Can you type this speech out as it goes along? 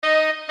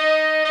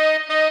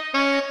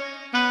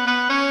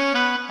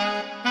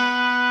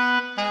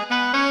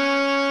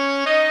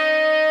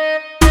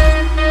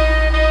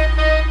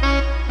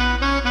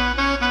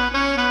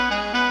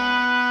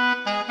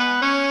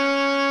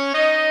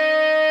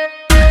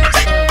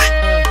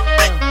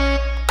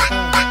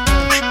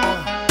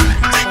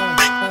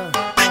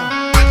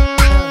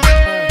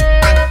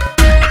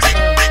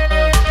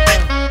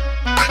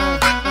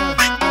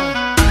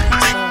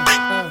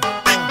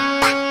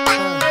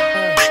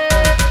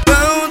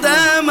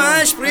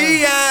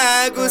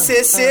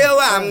ser seu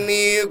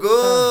amigo.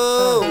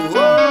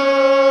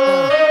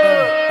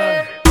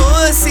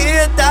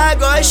 Você tá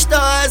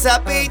gostosa,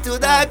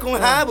 peituda com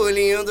rabo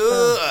lindo.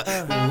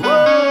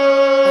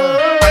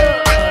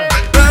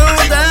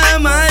 Não dá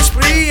mais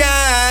pro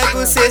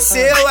Yago ser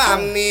seu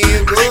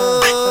amigo.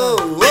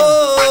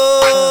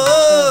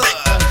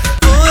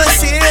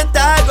 Você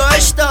tá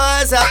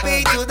gostosa,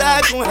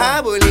 peituda com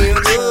rabo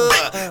lindo.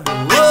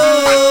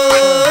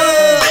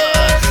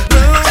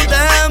 Não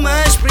dá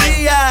mais pro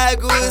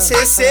Yago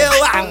ser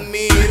seu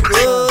amigo.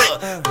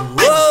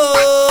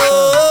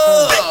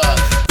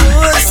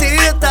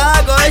 Você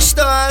tá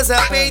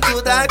gostosa,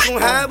 peituda com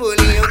rabo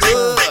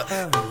lindo.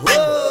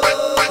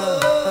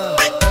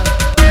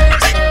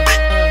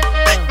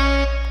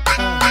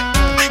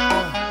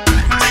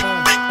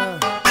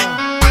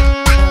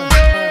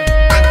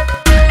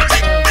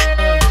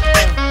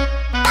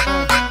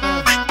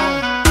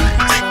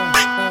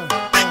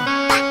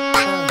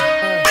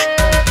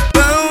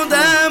 Não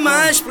dá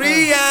mais pro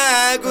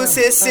Yago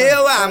ser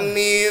seu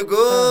amigo.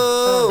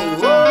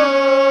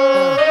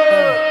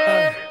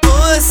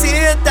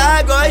 Você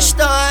tá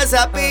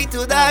gostosa,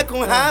 peituda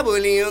com rabo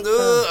lindo.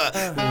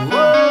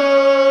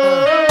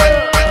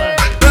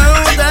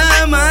 Não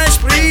dá mais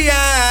pro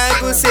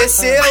Yago ser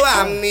seu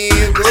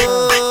amigo.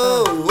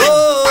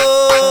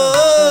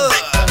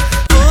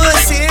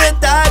 Você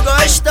tá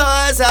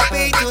gostosa,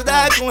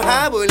 peituda com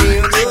rabo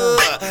lindo.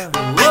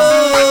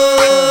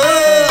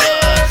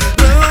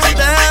 Não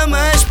dá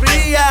mais pro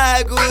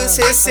Yago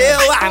ser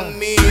seu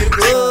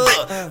amigo.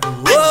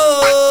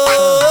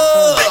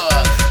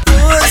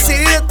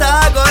 Você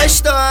tá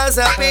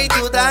gostosa,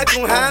 peituda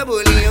com rabo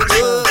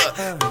lindo.